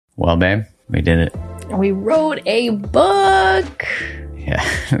Well, babe, we did it. We wrote a book. Yeah,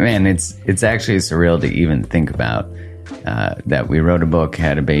 man, it's actually surreal to even think about that we wrote a book,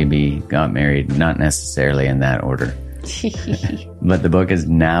 had a baby, got married, not necessarily in that order. But the book is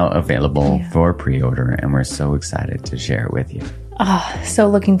now available for pre-order, and we're so excited to share it with you. Oh, so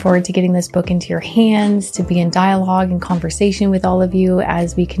looking forward to getting this book into your hands, to be in dialogue and conversation with all of you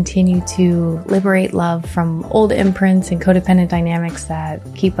as we continue to liberate love from old imprints and codependent dynamics that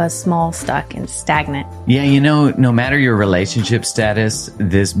keep us small, stuck, and stagnant. Yeah, no matter your relationship status,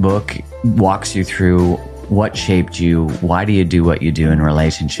 this book walks you through what shaped you, why do you do what you do in a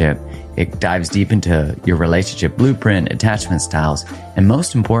relationship. It dives deep into your relationship blueprint, attachment styles, and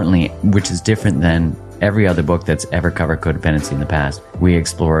most importantly, which is different than every other book that's ever covered codependency in the past, we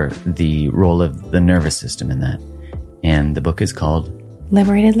explore the role of the nervous system in that. And the book is called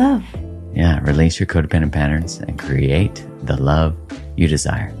Liberated Love. Yeah, release your codependent patterns and create the love you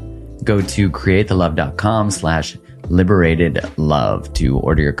desire. Go to createthelove.com/liberatedlove to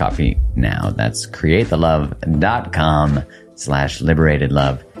order your copy now. That's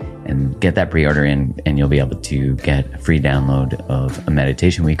createthelove.com/liberatedlove and get that pre-order in, and you'll be able to get a free download of a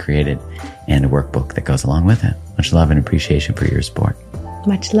meditation we created and a workbook that goes along with it. Much love and appreciation for your support.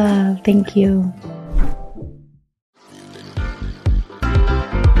 Much love. Thank you.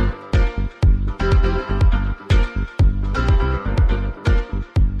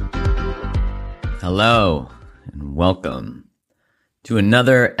 Hello, and welcome to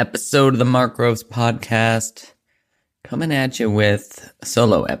another episode of the Mark Groves Podcast. Coming at you with a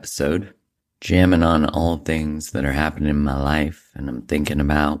solo episode, jamming on all things that are happening in my life and I'm thinking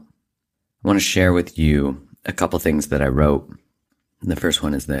about. I want to share with you a couple things that I wrote. The first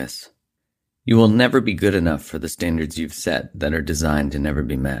one is this. You will never be good enough for the standards you've set that are designed to never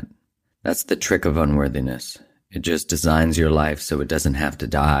be met. That's the trick of unworthiness. It just designs your life so it doesn't have to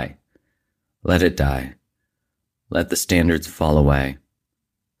die. Let it die. Let the standards fall away.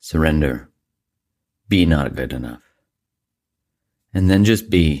 Surrender. Be not good enough. And then just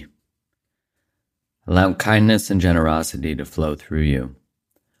be. Allow kindness and generosity to flow through you.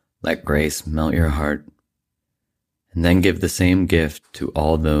 Let grace melt your heart. And then give the same gift to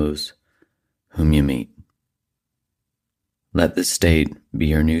all those whom you meet. Let this state be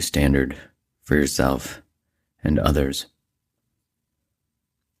your new standard for yourself and others.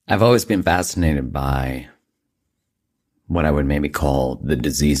 I've always been fascinated by what I would maybe call the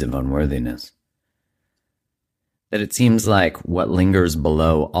disease of unworthiness. That it seems like what lingers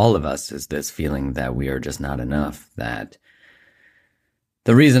below all of us is this feeling that we are just not enough, that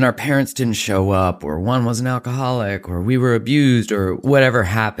the reason our parents didn't show up, or one was an alcoholic, or we were abused, or whatever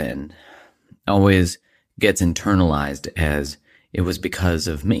happened, always gets internalized as it was because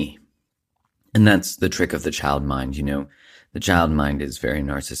of me. And that's the trick of the child mind, The child mind is very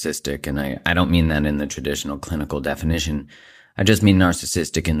narcissistic, and I don't mean that in the traditional clinical definition. I just mean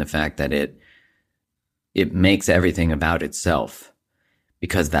narcissistic in the fact that it makes everything about itself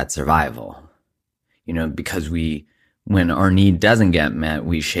because that's survival. Because when our need doesn't get met,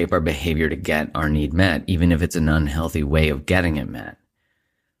 we shape our behavior to get our need met, even if it's an unhealthy way of getting it met.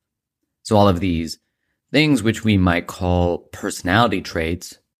 So all of these things which we might call personality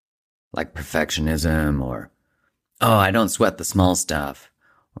traits, like perfectionism or, oh, I don't sweat the small stuff,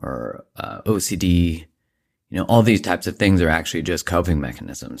 or OCD, all these types of things are actually just coping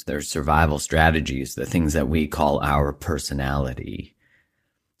mechanisms. They're survival strategies. The things that we call our personality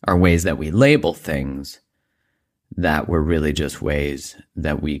are ways that we label things that were really just ways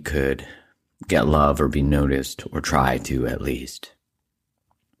that we could get love or be noticed, or try to at least.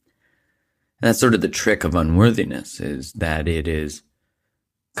 And that's sort of the trick of unworthiness, is that it is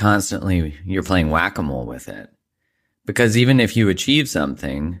constantly, you're playing whack-a-mole with it. Because even if you achieve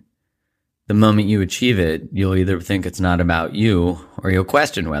something, the moment you achieve it, you'll either think it's not about you, or you'll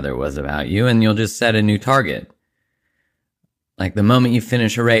question whether it was about you, and you'll just set a new target. Like the moment you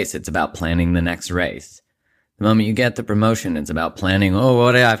finish a race, it's about planning the next race. The moment you get the promotion, it's about planning,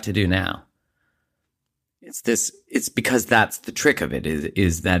 what do I have to do now? It's because that's the trick of it,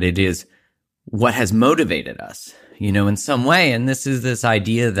 is that it is what has motivated us, in some way. And this is this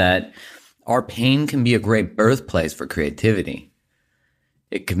idea that our pain can be a great birthplace for creativity.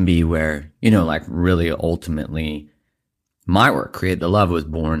 It can be where, really ultimately my work, Create the Love, was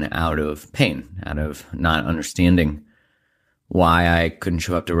born out of pain, out of not understanding why I couldn't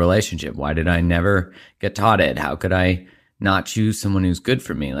show up to a relationship. Why did I never get taught it? How could I not choose someone who's good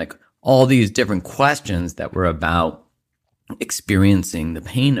for me? Like all these different questions that were about experiencing the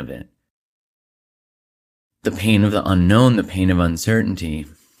pain of it. The pain of the unknown, the pain of uncertainty.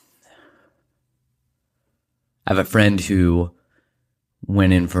 I have a friend who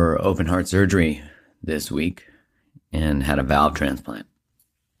went in for open heart surgery this week and had a valve transplant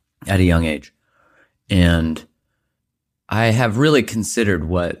at a young age. And I have really considered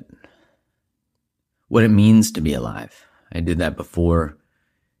what it means to be alive. I did that before.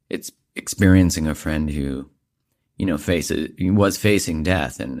 It's experiencing a friend who, was facing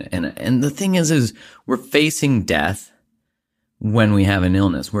death. And the thing is we're facing death when we have an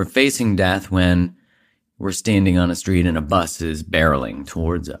illness. We're facing death when we're standing on a street and a bus is barreling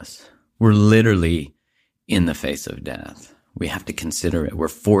towards us. We're literally in the face of death. We have to consider it. We're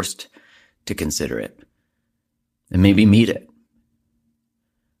forced to consider it and maybe meet it.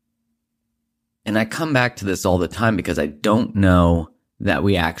 And I come back to this all the time because I don't know that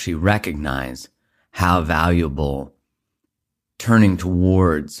we actually recognize how valuable turning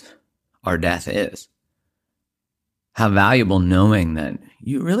towards our death is. How valuable knowing that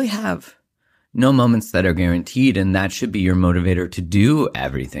you really have no moments that are guaranteed, and that should be your motivator to do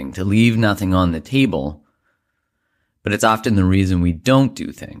everything, to leave nothing on the table. But it's often the reason we don't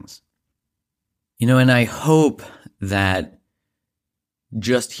do things. And I hope that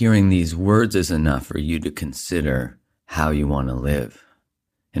just hearing these words is enough for you to consider how you want to live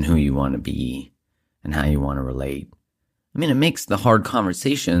and who you want to be and how you want to relate. It makes the hard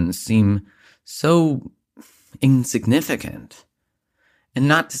conversations seem so insignificant. And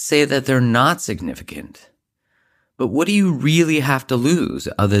not to say that they're not significant, but what do you really have to lose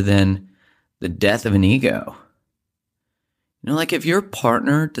other than the death of an ego? If your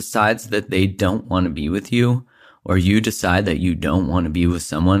partner decides that they don't want to be with you, or you decide that you don't want to be with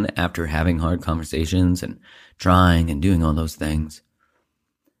someone after having hard conversations and trying and doing all those things,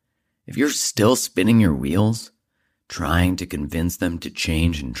 if you're still spinning your wheels, trying to convince them to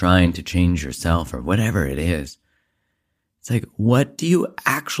change and trying to change yourself or whatever it is, it's like, what do you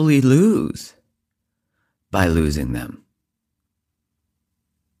actually lose by losing them?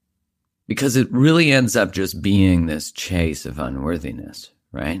 Because it really ends up just being this chase of unworthiness,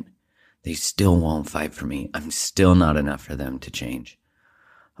 right? They still won't fight for me. I'm still not enough for them to change.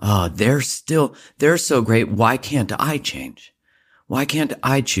 Oh, they're so great. Why can't I change? Why can't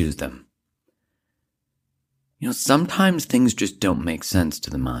I choose them? Sometimes things just don't make sense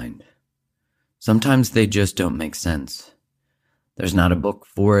to the mind. Sometimes they just don't make sense. There's not a book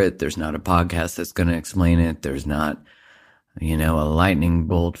for it. There's not a podcast that's going to explain it. There's not, a lightning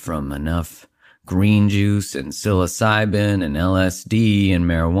bolt from enough green juice and psilocybin and LSD and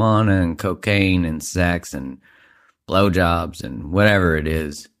marijuana and cocaine and sex and blowjobs and whatever it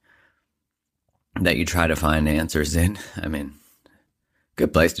is that you try to find answers in.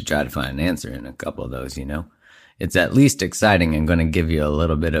 Good place to try to find an answer in a couple of those, It's at least exciting and going to give you a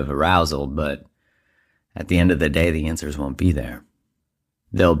little bit of arousal, but at the end of the day, the answers won't be there.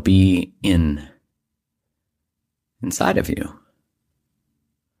 They'll be inside of you.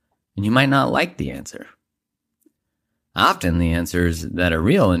 And you might not like the answer. Often the answers that are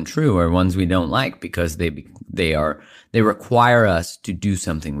real and true are ones we don't like because they require us to do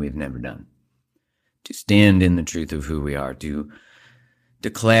something we've never done. To stand in the truth of who we are, to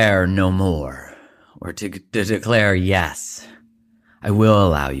declare no more, or to declare, yes, I will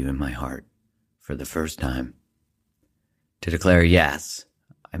allow you in my heart for the first time. To declare, yes,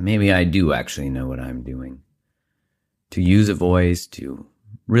 maybe I do actually know what I'm doing. To use a voice, to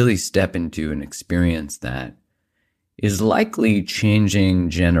really step into an experience that is likely changing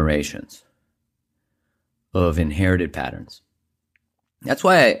generations of inherited patterns. That's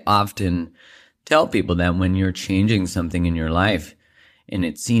why I often tell people that when you're changing something in your life and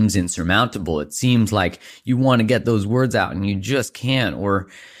it seems insurmountable, it seems like you want to get those words out and you just can't, or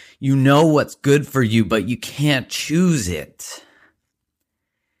you know what's good for you, but you can't choose it.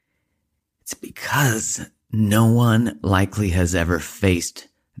 It's because no one likely has ever faced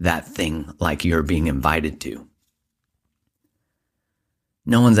that thing like you're being invited to.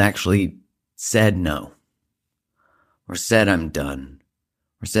 No one's actually said no, or said I'm done,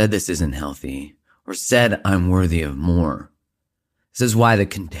 or said this isn't healthy, or said I'm worthy of more. This is why the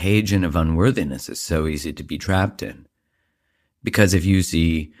contagion of unworthiness is so easy to be trapped in. Because if you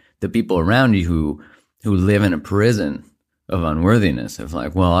see the people around you who live in a prison of unworthiness, of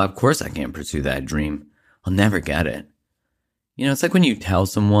like, well, of course I can't pursue that dream. I'll never get it. It's like when you tell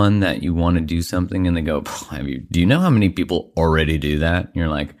someone that you want to do something and they go, do you know how many people already do that? And you're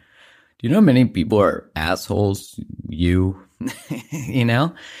like, do you know how many people are assholes? You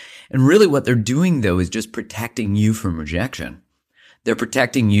know? And really what they're doing though is just protecting you from rejection. They're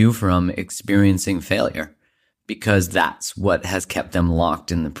protecting you from experiencing failure because that's what has kept them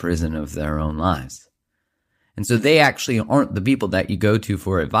locked in the prison of their own lives. And so they actually aren't the people that you go to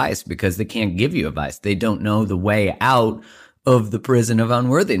for advice because they can't give you advice. They don't know the way out of the prison of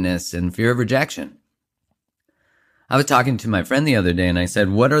unworthiness and fear of rejection. I was talking to my friend the other day and I said,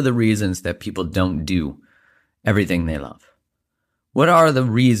 what are the reasons that people don't do everything they love? What are the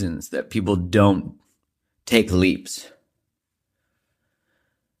reasons that people don't take leaps?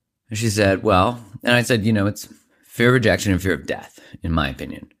 And she said, well, and I said, it's fear of rejection and fear of death, in my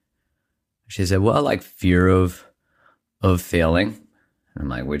opinion. She said, well, like fear of failing. And I'm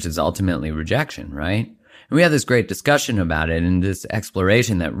like, which is ultimately rejection, right? And we had this great discussion about it and this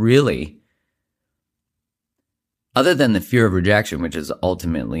exploration that really, other than the fear of rejection, which is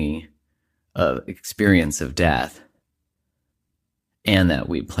ultimately an experience of death, and that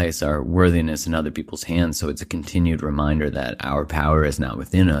we place our worthiness in other people's hands, so it's a continued reminder that our power is not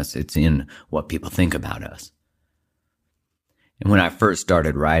within us, it's in what people think about us. And when I first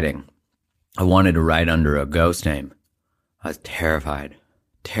started writing, I wanted to write under a ghost name. I was terrified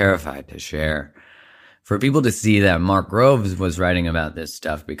to share. For people to see that Mark Groves was writing about this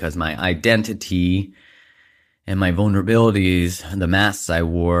stuff because my identity and my vulnerabilities, the masks I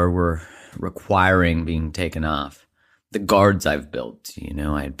wore, were requiring being taken off. The guards I've built,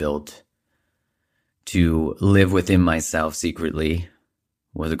 I had built to live within myself secretly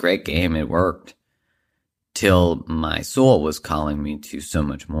was a great game. It worked till my soul was calling me to so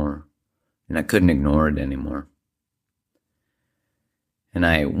much more. And I couldn't ignore it anymore. And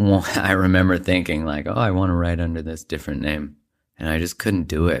I remember thinking like, oh, I want to write under this different name. And I just couldn't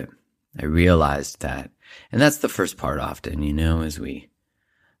do it. I realized that. And that's the first part often, is we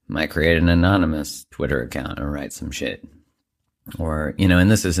might create an anonymous Twitter account or write some shit. Or,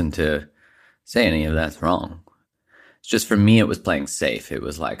 and this isn't to say any of that's wrong. It's just for me, it was playing safe. It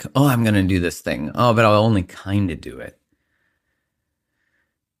was like, oh, I'm going to do this thing. Oh, but I'll only kind of do it.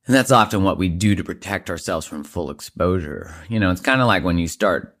 And that's often what we do to protect ourselves from full exposure. It's kind of like when you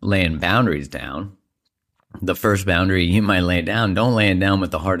start laying boundaries down. The first boundary you might lay down, don't lay it down with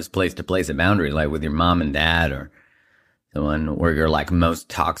the hardest place to place a boundary, like with your mom and dad or someone or your most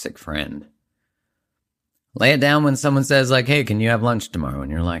toxic friend. Lay it down when someone says like, hey, can you have lunch tomorrow?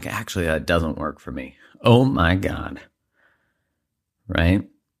 And you're like, actually, that doesn't work for me. Oh my God. Right?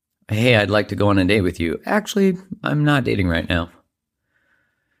 Hey, I'd like to go on a date with you. Actually, I'm not dating right now.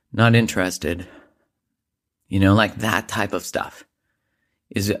 Not interested. Like that type of stuff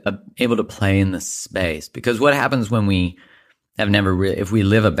is able to play in the space. Because what happens when we have if we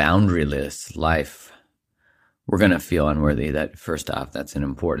live a boundaryless life, we're going to feel unworthy. That first off, that's an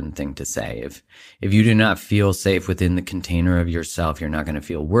important thing to say. If you do not feel safe within the container of yourself, you're not going to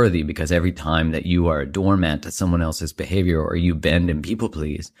feel worthy, because every time that you are a doormat to someone else's behavior or you bend and people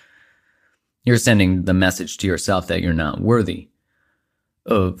please, you're sending the message to yourself that you're not worthy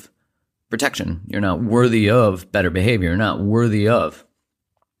of protection. You're not worthy of better behavior. You're not worthy of.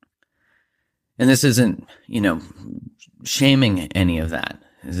 And this isn't, shaming any of that.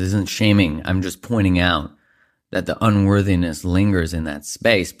 This isn't shaming. I'm just pointing out that the unworthiness lingers in that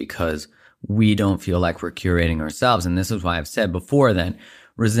space because we don't feel like we're curating ourselves. And this is why I've said before that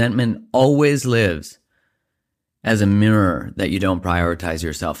resentment always lives as a mirror that you don't prioritize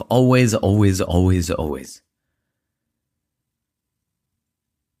yourself. Always, always, always, always.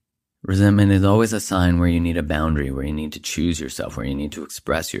 Resentment is always a sign where you need a boundary, where you need to choose yourself, where you need to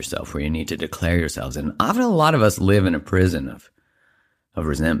express yourself, where you need to declare yourselves. And often a lot of us live in a prison of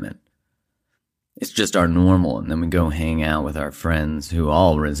resentment. It's just our normal. And then we go hang out with our friends who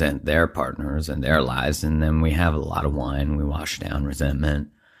all resent their partners and their lives. And then we have a lot of wine. We wash down resentment.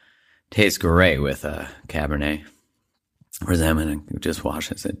 Tastes great with a Cabernet. Resentment just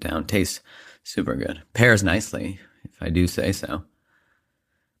washes it down. Tastes super good. Pairs nicely, if I do say so.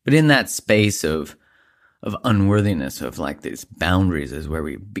 But in that space of unworthiness, of like these boundaries, is where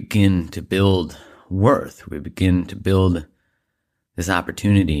we begin to build worth. We begin to build this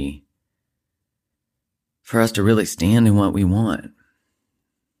opportunity for us to really stand in what we want.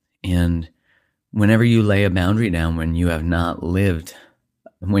 And whenever you lay a boundary down, when you've lived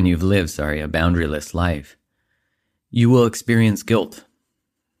a boundaryless life, you will experience guilt.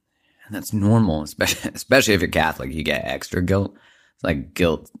 And that's normal, especially if you're Catholic. You get extra guilt. It's like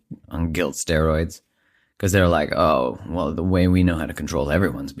guilt on guilt steroids. Because they're like, oh, well, the way we know how to control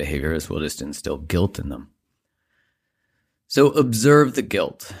everyone's behavior is we'll just instill guilt in them. So observe the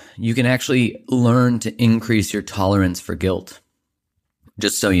guilt. You can actually learn to increase your tolerance for guilt.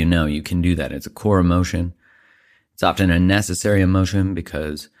 Just so you know, you can do that. It's a core emotion. It's often a necessary emotion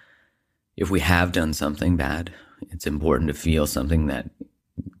because if we have done something bad, it's important to feel something that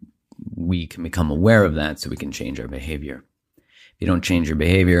we can become aware of that so we can change our behavior. If you don't change your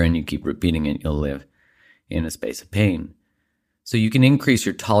behavior and you keep repeating it, you'll live in a space of pain. So you can increase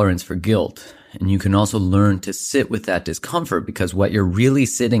your tolerance for guilt, and you can also learn to sit with that discomfort, because what you're really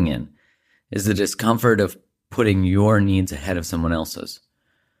sitting in is the discomfort of putting your needs ahead of someone else's.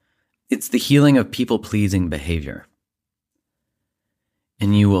 It's the healing of people-pleasing behavior.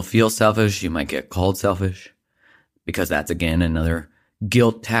 And you will feel selfish. You might get called selfish because that's, again, another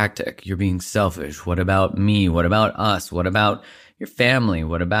guilt tactic. You're being selfish. What about me? What about us? What about your family?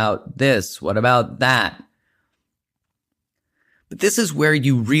 What about this? What about that? But this is where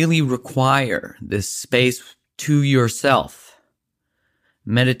you really require this space to yourself.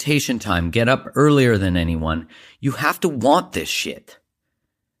 Meditation time. Get up earlier than anyone. You have to want this shit.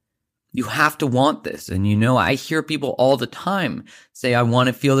 You have to want this. And I hear people all the time say, I want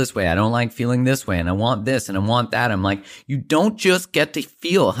to feel this way. I don't like feeling this way. And I want this and I want that. I'm like, you don't just get to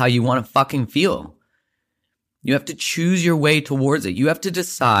feel how you want to fucking feel. You have to choose your way towards it. You have to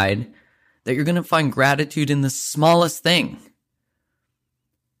decide that you're going to find gratitude in the smallest thing.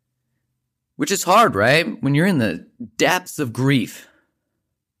 Which is hard, right? When you're in the depths of grief,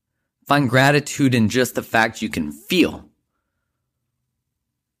 find gratitude in just the fact you can feel.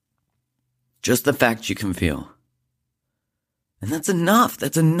 Just the fact you can feel. And that's enough.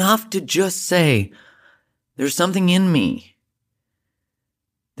 That's enough to just say, there's something in me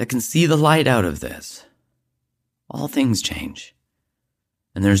that can see the light out of this. All things change.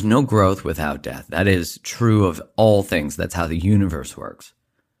 And there's no growth without death. That is true of all things. That's how the universe works.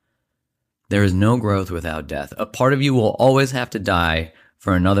 There is no growth without death. A part of you will always have to die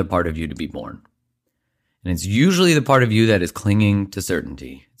for another part of you to be born. And it's usually the part of you that is clinging to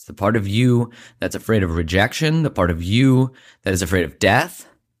certainty. It's the part of you that's afraid of rejection, the part of you that is afraid of death.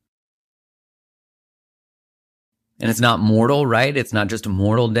 And it's not mortal, right? It's not just a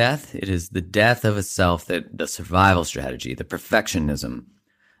mortal death. It is the death of a self, that the survival strategy, the perfectionism,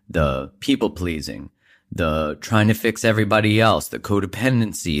 the people-pleasing, the trying to fix everybody else, the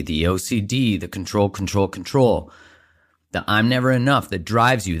codependency, the OCD, the control. The I'm never enough that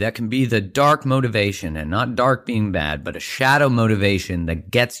drives you. That can be the dark motivation, and not dark being bad, but a shadow motivation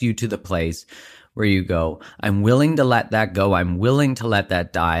that gets you to the place where you go, I'm willing to let that go. I'm willing to let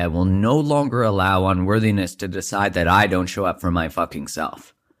that die. I will no longer allow unworthiness to decide that I don't show up for my fucking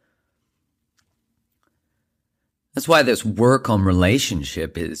self. That's why this work on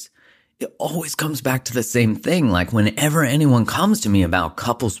relationship it always comes back to the same thing. Like whenever anyone comes to me about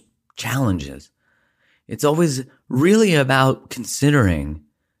couples challenges, it's always really about considering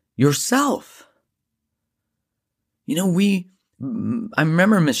yourself. I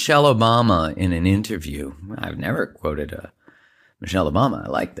remember Michelle Obama in an interview. I've never quoted Michelle Obama. I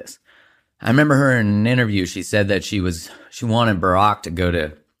like this. I remember her in an interview. She said that she wanted Barack to go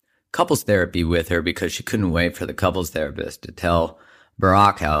to couples therapy with her because she couldn't wait for the couples therapist to tell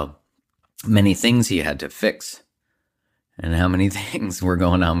Barack how many things he had to fix and how many things were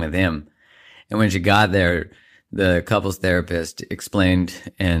going on with him. And when she got there, the couples therapist explained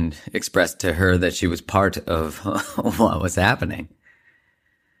and expressed to her that she was part of what was happening.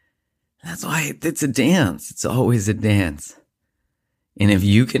 That's why it's a dance. It's always a dance. And if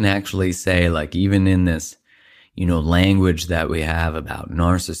you can actually say, like, even in this, language that we have about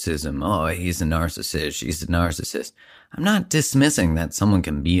narcissism, oh, he's a narcissist, she's a narcissist. I'm not dismissing that someone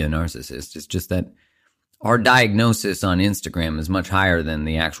can be a narcissist. It's just that our diagnosis on Instagram is much higher than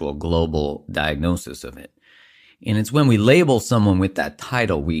the actual global diagnosis of it. And it's when we label someone with that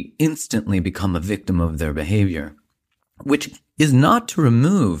title, we instantly become a victim of their behavior, which is not to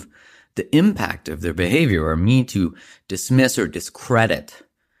remove the impact of their behavior or me to dismiss or discredit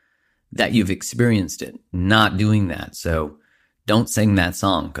that you've experienced it. Not doing that. So don't sing that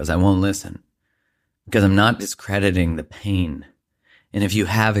song because I won't listen, because I'm not discrediting the pain. And if you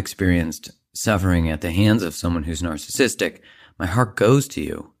have experienced suffering at the hands of someone who's narcissistic, my heart goes to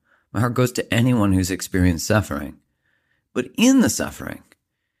you. My heart goes to anyone who's experienced suffering. But in the suffering,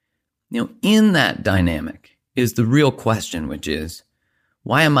 in that dynamic is the real question, which is,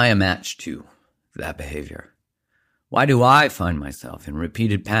 why am I a match to that behavior? Why do I find myself in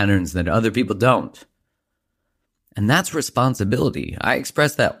repeated patterns that other people don't? And that's responsibility. I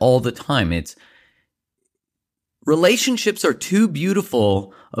express that all the time. Relationships are too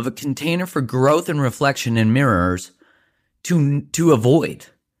beautiful of a container for growth and reflection and mirrors to avoid,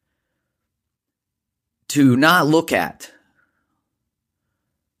 to not look at.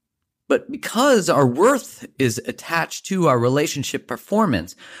 But because our worth is attached to our relationship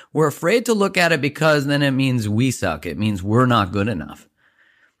performance, we're afraid to look at it because then it means we suck. It means we're not good enough.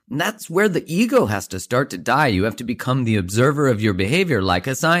 And that's where the ego has to start to die. You have to become the observer of your behavior like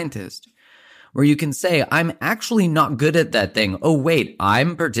a scientist, where you can say, I'm actually not good at that thing. Oh, wait,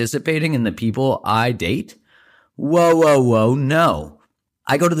 I'm participating in the people I date? Whoa, whoa, whoa, no.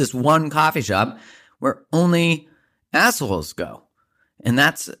 I go to this one coffee shop where only assholes go. And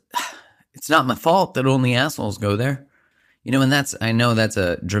it's not my fault that only assholes go there. And I know that's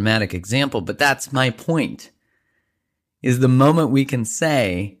a dramatic example, but that's my point. Is the moment we can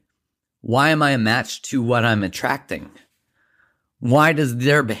say, why am I a match to what I'm attracting? Why does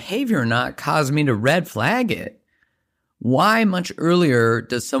their behavior not cause me to red flag it? Why much earlier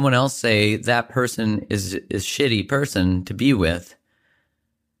does someone else say that person is a shitty person to be with?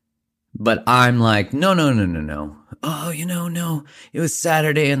 But I'm like, no. Oh, no. It was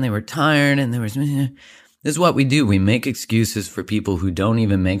Saturday and they were tired and there was... This is what we do. We make excuses for people who don't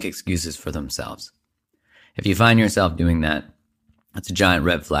even make excuses for themselves. If you find yourself doing that, that's a giant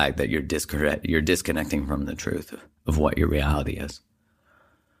red flag that you're disconnecting from the truth of what your reality is.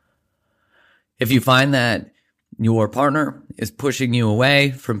 If you find that your partner is pushing you away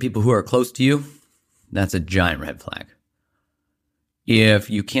from people who are close to you, that's a giant red flag.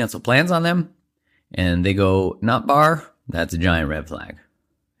 If you cancel plans on them and they go not bar, that's a giant red flag.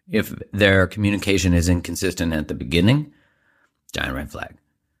 If their communication is inconsistent at the beginning, giant red flag.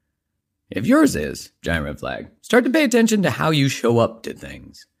 If yours is, giant red flag. Start to pay attention to how you show up to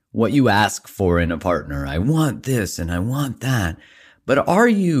things. What you ask for in a partner. I want this and I want that. But are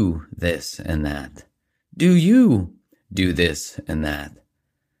you this and that? Do you do this and that?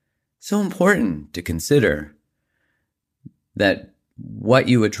 So important to consider that what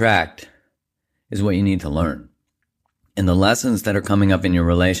you attract is what you need to learn. And the lessons that are coming up in your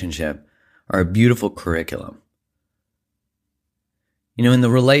relationship are a beautiful curriculum. In the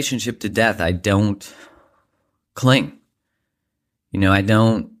relationship to death, I don't cling.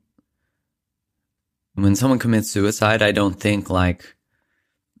 When someone commits suicide, I don't think like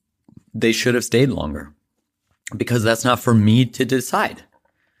they should have stayed longer because that's not for me to decide.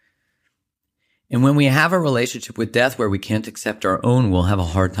 And when we have a relationship with death where we can't accept our own, we'll have a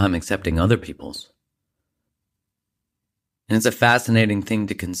hard time accepting other people's. And it's a fascinating thing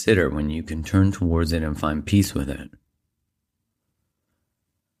to consider when you can turn towards it and find peace with it.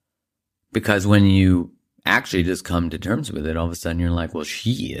 Because when you actually just come to terms with it, all of a sudden you're like, well,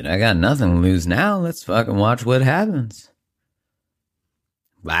 shit, I got nothing to lose now. Let's fucking watch what happens.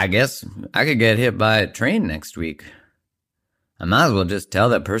 I guess I could get hit by a train next week. I might as well just tell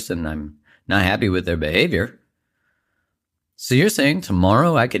that person I'm not happy with their behavior. So you're saying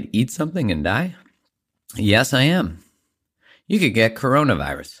tomorrow I could eat something and die? Yes, I am. You could get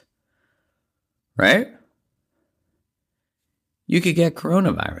coronavirus. Right? You could get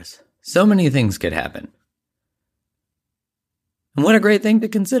coronavirus. So many things could happen. And what a great thing to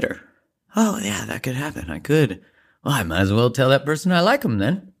consider. Oh, yeah, that could happen. I could. Well, I might as well tell that person I like them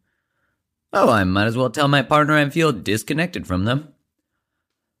then. Oh, I might as well tell my partner I feel disconnected from them.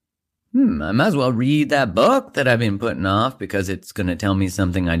 I might as well read that book that I've been putting off because it's going to tell me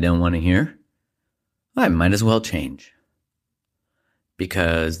something I don't want to hear. I might as well change.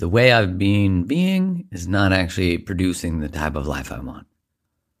 Because the way I've been being is not actually producing the type of life I want.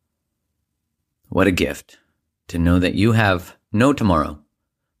 What a gift to know that you have no tomorrow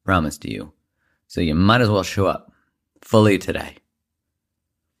promised to you. So you might as well show up fully today.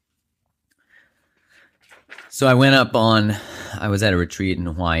 So I was at a retreat in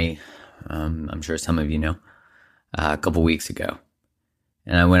Hawaii. I'm sure some of you know, a couple weeks ago.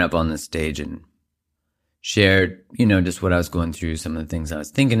 And I went up on the stage and shared, just what I was going through, some of the things I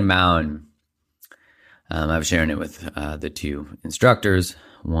was thinking about. And I was sharing it with the two instructors.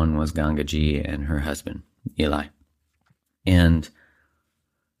 One was Gangaji and her husband, Eli. And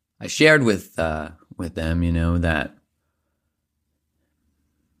I shared with them, that,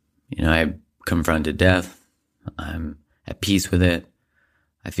 I confronted death. I'm at peace with it.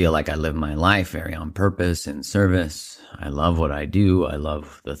 I feel like I live my life very on purpose and service. I love what I do. I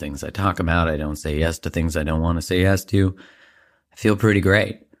love the things I talk about. I don't say yes to things I don't want to say yes to. I feel pretty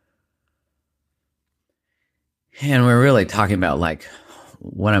great. And we're really talking about like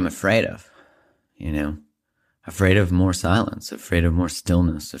what I'm afraid of, afraid of more silence, afraid of more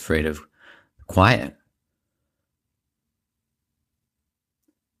stillness, afraid of quiet.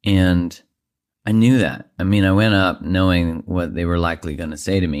 And I knew that. I went up knowing what they were likely going to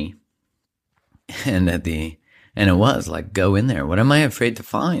say to me. And it was like, go in there. What am I afraid to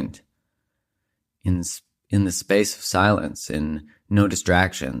find? In the space of silence, in no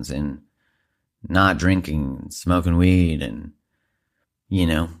distractions, in not drinking, smoking weed, and,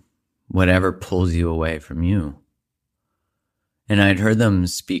 whatever pulls you away from you. And I'd heard them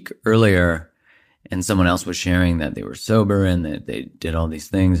speak earlier, and someone else was sharing that they were sober and that they did all these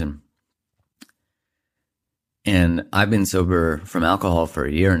things. And I've been sober from alcohol for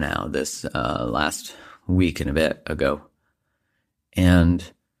a year now. This last week and a bit ago.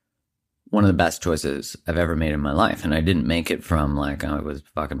 And one of the best choices I've ever made in my life. And I didn't make it from like I was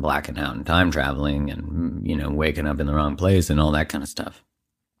fucking blacking out and time traveling and, you know, waking up in the wrong place and all that kind of stuff.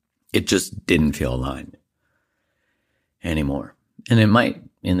 It just didn't feel aligned anymore. And it might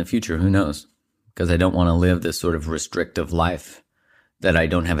in the future, who knows? Because I don't want to live this sort of restrictive life that I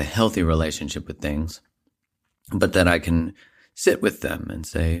don't have a healthy relationship with things, but that I can sit with them and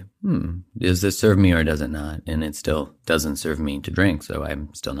say, does this serve me or does it not? And it still doesn't serve me to drink, so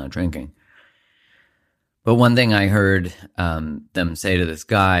I'm still not drinking. But one thing I heard them say to this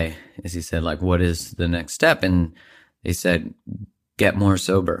guy is he said, like, what is the next step? And they said, get more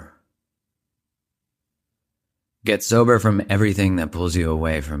sober. Get sober from everything that pulls you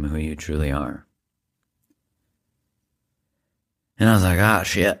away from who you truly are. And I was like, oh,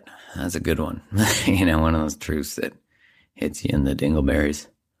 shit, that's a good one. You know, one of those truths that hits you in the dingleberries,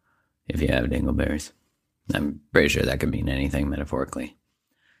 if you have dingleberries. I'm pretty sure that could mean anything metaphorically.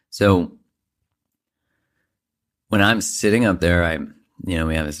 So when I'm sitting up there, we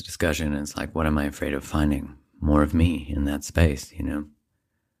have this discussion, and it's like, what am I afraid of finding? More of me in that space, you know?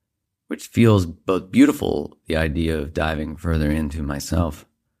 Which feels both beautiful, the idea of diving further into myself,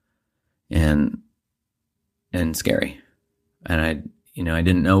 and scary. And I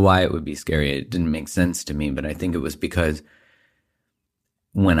didn't know why it would be scary. It didn't make sense to me, but I think it was because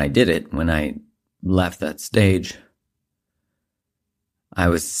when I did it, when I left that stage, I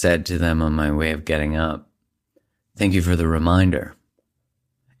was said to them on my way of getting up, thank you for the reminder.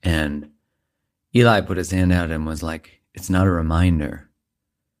 And Eli put his hand out and was like, it's not a reminder.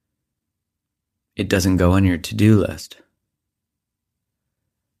 It doesn't go on your to-do list.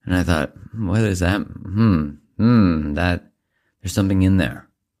 And I thought, what is that? That there's something in there.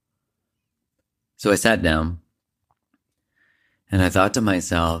 So I sat down and I thought to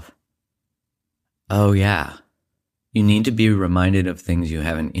myself, oh yeah, you need to be reminded of things you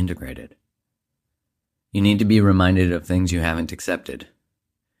haven't integrated. You need to be reminded of things you haven't accepted.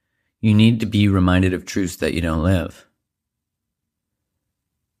 You need to be reminded of truths that you don't live.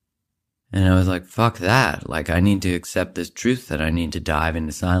 And I was like, fuck that. Like, I need to accept this truth that I need to dive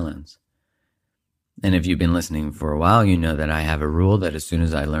into silence. And if you've been listening for a while, you know that I have a rule that as soon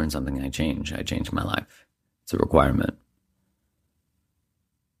as I learn something, I change my life. It's a requirement.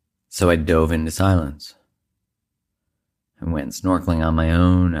 So I dove into silence. I went snorkeling on my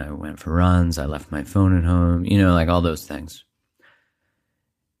own. I went for runs. I left my phone at home. You know, like all those things.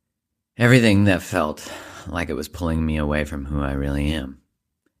 Everything that felt like it was pulling me away from who I really am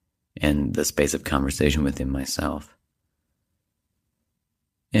and the space of conversation within myself.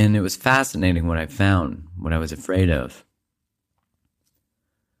 And it was fascinating what I found, what I was afraid of,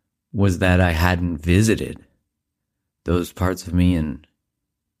 was that I hadn't visited those parts of me in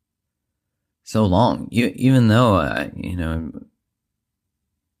so long. Even though,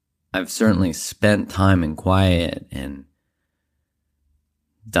 I've certainly spent time in quiet and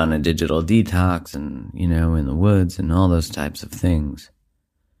done a digital detox and, in the woods and all those types of things.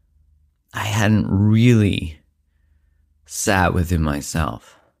 I hadn't really sat within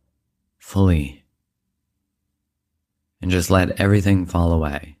myself fully and just let everything fall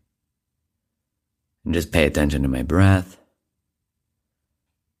away and just pay attention to my breath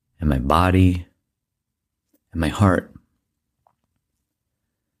and my body and my heart.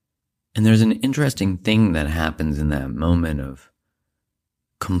 And there's an interesting thing that happens in that moment of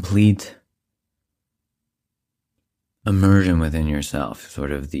complete immersion within yourself,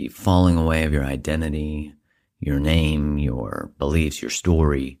 sort of the falling away of your identity, your name, your beliefs, your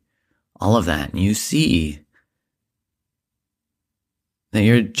story, all of that. And you see that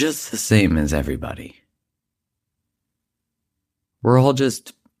you're just the same as everybody. We're all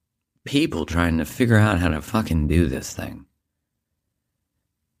just people trying to figure out how to fucking do this thing.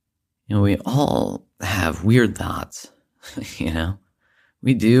 We all have weird thoughts,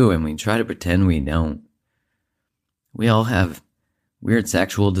 We do, and we try to pretend we don't. We all have weird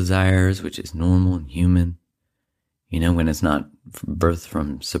sexual desires, which is normal and human, when it's not birthed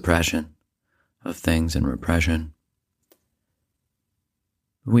from suppression of things and repression.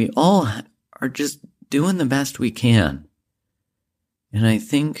 We all are just doing the best we can. And I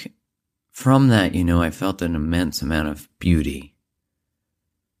think from that, I felt an immense amount of beauty.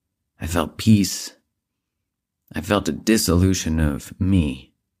 I felt peace. I felt a dissolution of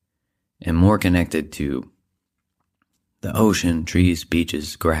me and more connected to the ocean, trees,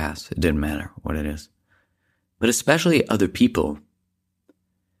 beaches, grass. It didn't matter what it is. But especially other people.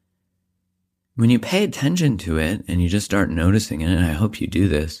 When you pay attention to it and you just start noticing it, and I hope you do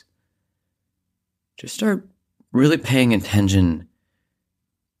this, just start really paying attention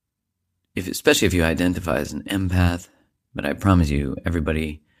especially if you identify as an empath, but I promise you,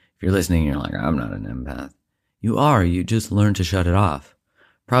 everybody, if you're listening, you're like, I'm not an empath. You are, you just learned to shut it off.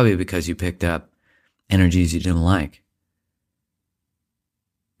 Probably because you picked up energies you didn't like.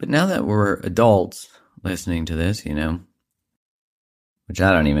 But now that we're adults listening to this, which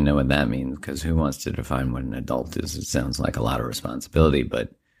I don't even know what that means, because who wants to define what an adult is? It sounds like a lot of responsibility,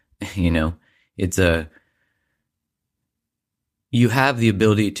 but, it's you have the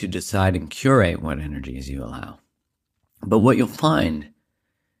ability to decide and curate what energies you allow. But what you'll find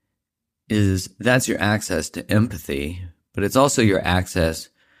is that's your access to empathy, but it's also your access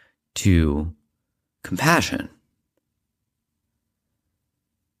to compassion.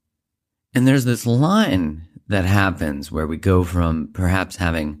 And there's this line that happens where we go from perhaps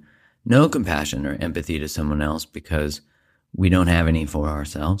having no compassion or empathy to someone else because we don't have any for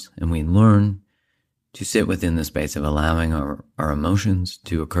ourselves, and we learn to sit within the space of allowing our emotions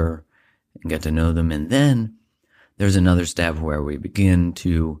to occur and get to know them. And then there's another step where we begin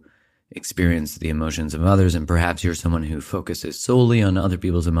to experience the emotions of others, and perhaps you're someone who focuses solely on other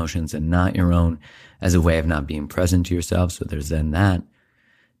people's emotions and not your own as a way of not being present to yourself. So there's then that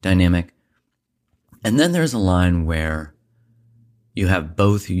dynamic. And then there's a line where you have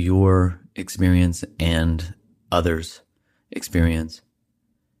both your experience and others' experience.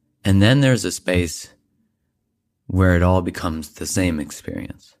 And then there's a space where it all becomes the same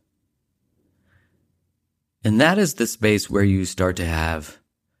experience. And that is the space where you start to have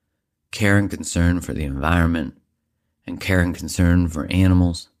care and concern for the environment and care and concern for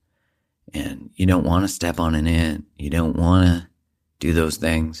animals. And you don't want to step on an ant. You don't want to do those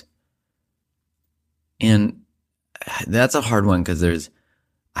things. And that's a hard one because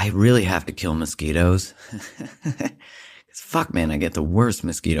I really have to kill mosquitoes. Because fuck, man, I get the worst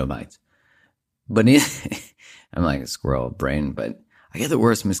mosquito bites. But I'm like a squirrel brain, but I get the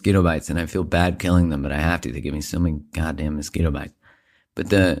worst mosquito bites and I feel bad killing them, but I have to. They give me so many goddamn mosquito bites.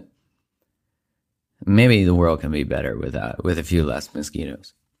 But maybe the world can be better with a few less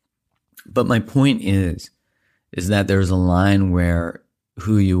mosquitoes. But my point is that there's a line where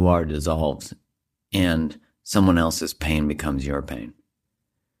who you are dissolves and someone else's pain becomes your pain.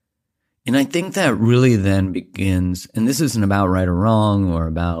 And I think that really then begins, and this isn't about right or wrong or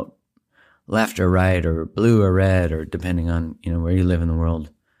about left or right or blue or red or depending on, where you live in the world,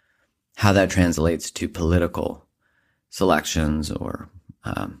 how that translates to political selections or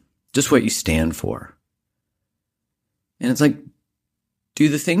just what you stand for. And it's like, do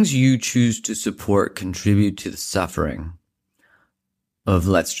the things you choose to support contribute to the suffering of,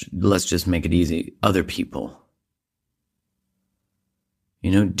 let's just make it easy, other people?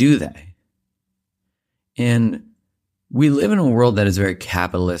 Do they? And we live in a world that is very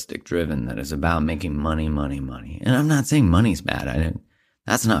capitalistic driven, that is about making money, money, money. And I'm not saying money's bad.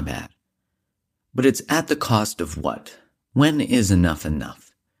 That's not bad. But it's at the cost of what? When is enough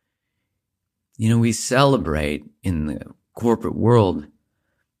enough? We celebrate in the corporate world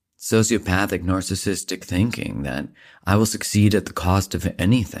sociopathic, narcissistic thinking that I will succeed at the cost of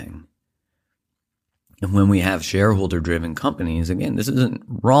anything. And when we have shareholder-driven companies, again, this isn't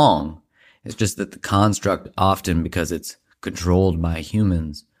wrong. It's just that the construct often, because it's controlled by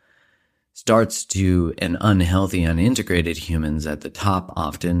humans, starts to an unhealthy, unintegrated humans at the top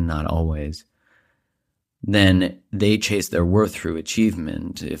often, not always. Then they chase their worth through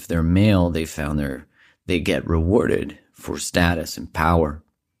achievement. If they're male, they get rewarded for status and power.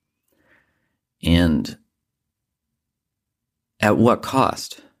 And at what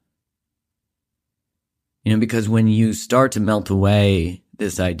cost? Because when you start to melt away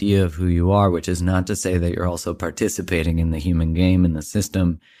this idea of who you are, which is not to say that you're also participating in the human game and the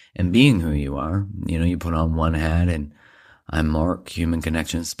system and being who you are. You put on one hat and I'm Mark, human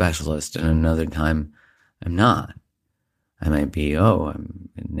connection specialist, and another time I'm not. I might be, I'm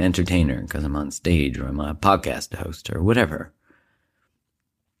an entertainer because I'm on stage, or I'm a podcast host or whatever.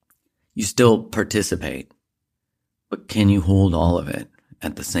 You still participate, but can you hold all of it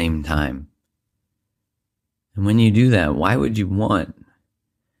at the same time? And when you do that, why would you want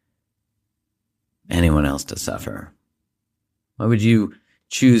anyone else to suffer? Why would you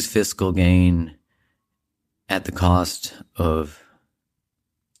choose fiscal gain at the cost of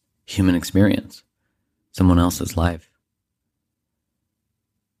human experience, someone else's life?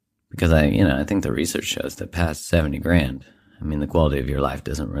 Because I think the research shows that past 70 grand, the quality of your life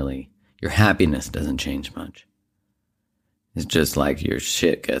your happiness doesn't change much. It's just like your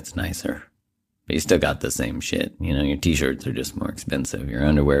shit gets nicer. But you still got the same shit. Your t-shirts are just more expensive. Your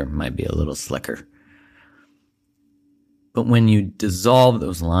underwear might be a little slicker. But when you dissolve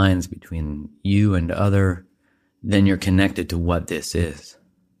those lines between you and other, then you're connected to what this is.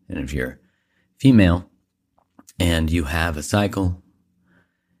 And if you're female and you have a cycle,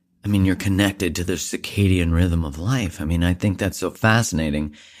 I mean, you're connected to the circadian rhythm of life. I mean, I think that's so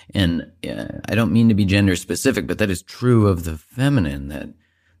fascinating. And I don't mean to be gender specific, but that is true of the feminine, that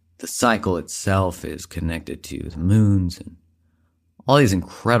the cycle itself is connected to the moons and all these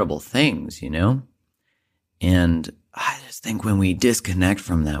incredible things, you know? And I just think when we disconnect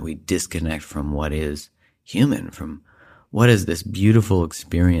from that, we disconnect from what is human, from what is this beautiful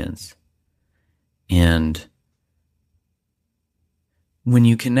experience. And when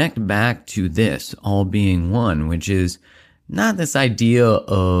you connect back to this all being one, which is not this idea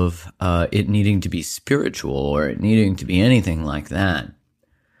of it needing to be spiritual or it needing to be anything like that,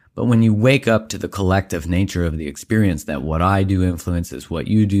 but when you wake up to the collective nature of the experience, that what I do influences what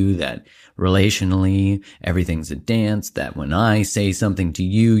you do, that relationally everything's a dance, that when I say something to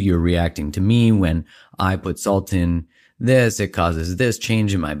you, you're reacting to me. When I put salt in this, it causes this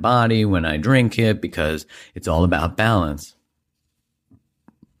change in my body when I drink it, because it's all about balance.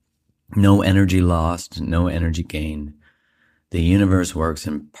 No energy lost, no energy gained. The universe works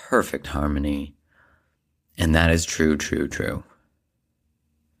in perfect harmony. And that is true, true, true.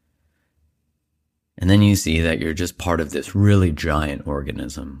 And then you see that you're just part of this really giant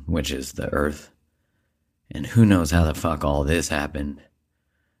organism, which is the Earth. And who knows how the fuck all this happened.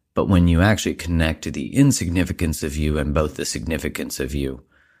 But when you actually connect to the insignificance of you and both the significance of you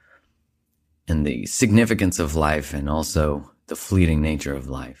and the significance of life and also the fleeting nature of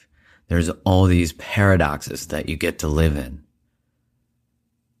life, there's all these paradoxes that you get to live in.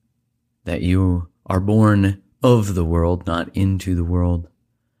 That you are born of the world, not into the world.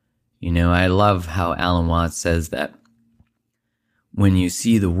 You know, I love how Alan Watts says that when you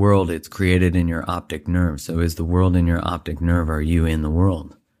see the world, it's created in your optic nerve. So is the world in your optic nerve? Are you in the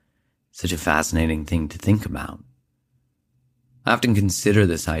world? Such a fascinating thing to think about. I often consider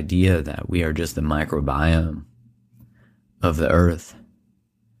this idea that we are just the microbiome of the earth.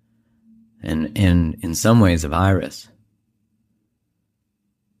 And in some ways a virus.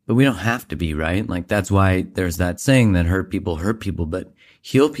 But we don't have to be, right? Like, that's why there's that saying that hurt people, but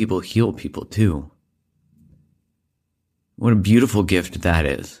heal people too. What a beautiful gift that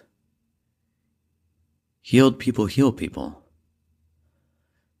is. Healed people heal people.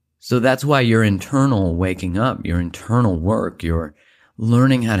 So that's why your internal waking up, your internal work, your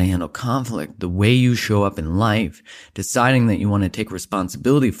learning how to handle conflict, the way you show up in life, deciding that you want to take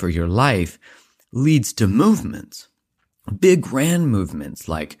responsibility for your life, leads to movements. Big grand movements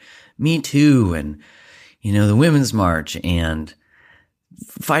like Me Too and, you know, the Women's March and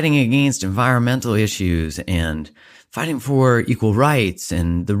fighting against environmental issues and fighting for equal rights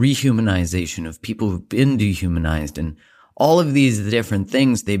and the rehumanization of people who've been dehumanized, and all of these different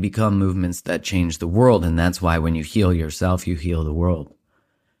things, they become movements that change the world. And that's why when you heal yourself, you heal the world.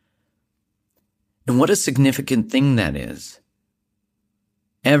 And what a significant thing that is.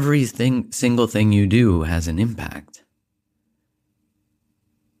 Every single thing you do has an impact.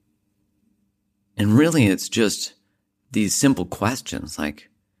 And really, it's just these simple questions like,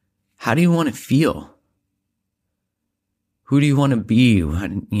 how do you want to feel? Who do you want to be?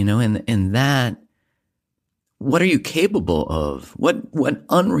 You know, and that, what are you capable of? What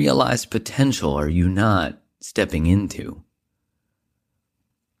unrealized potential are you not stepping into?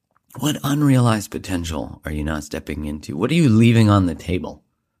 What unrealized potential are you not stepping into? What are you leaving on the table?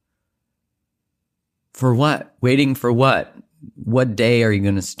 For what? Waiting for what? What day are you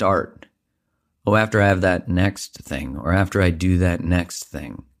going to start? Oh, after I have that next thing, or after I do that next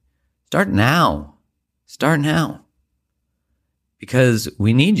thing. Start now. Start now. Because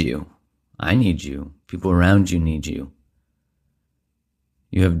we need you. I need you. People around you need you.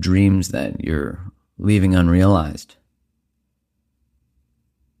 You have dreams that you're leaving unrealized.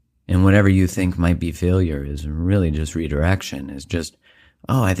 And whatever you think might be failure is really just redirection. Is just,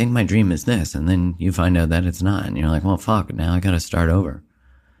 oh, I think my dream is this. And then you find out that it's not. And you're like, well, fuck, now I got to start over.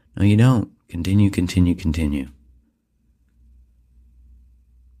 No, you don't. Continue.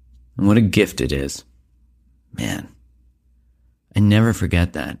 And what a gift it is. Man, I never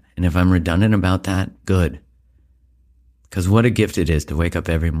forget that. And if I'm redundant about that, good. Because what a gift it is to wake up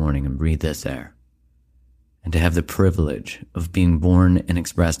every morning and breathe this air. And to have the privilege of being born and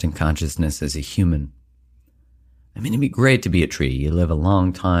expressed in consciousness as a human. I mean, it'd be great to be a tree. You live a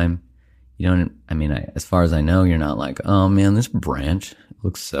long time. You don't, as far as I know, you're not like, oh man, this branch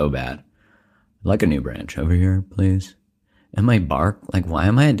looks so bad. I'd like a new branch over here, please. And my bark, like, why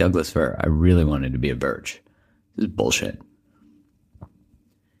am I a Douglas fir? I really wanted to be a birch. This is bullshit.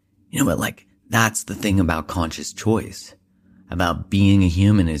 You know, but like, that's the thing about conscious choice. About being a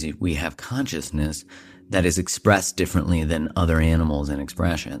human is we have consciousness that is expressed differently than other animals and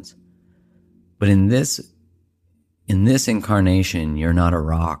expressions. But in this incarnation, you're not a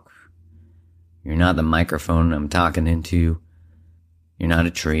rock. You're not the microphone I'm talking into. You're not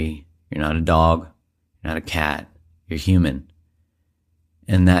a tree. You're not a dog. You're not a cat. You're human.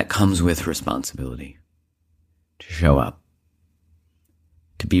 And that comes with responsibility. To show up.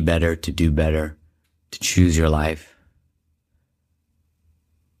 To be better, to do better, to choose your life.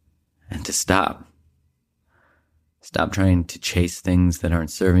 And to stop. Stop trying to chase things that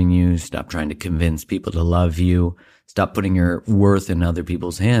aren't serving you. Stop trying to convince people to love you. Stop putting your worth in other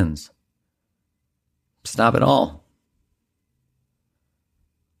people's hands. Stop it all.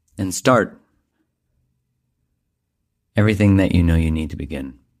 And start everything that you know you need to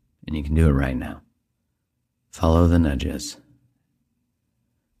begin. And you can do it right now. Follow the nudges.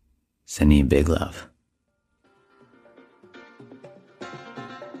 Sending you big love.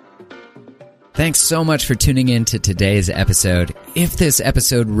 Thanks so much for tuning in to today's episode. If this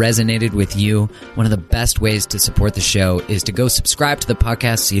episode resonated with you, one of the best ways to support the show is to go subscribe to the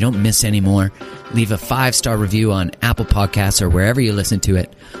podcast so you don't miss any more. Leave a 5-star review on Apple Podcasts or wherever you listen to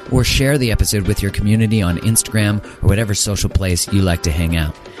it, or share the episode with your community on Instagram or whatever social place you like to hang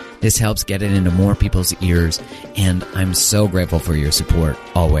out. This helps get it into more people's ears, and I'm so grateful for your support,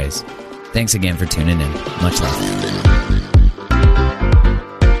 always. Thanks again for tuning in. Much love.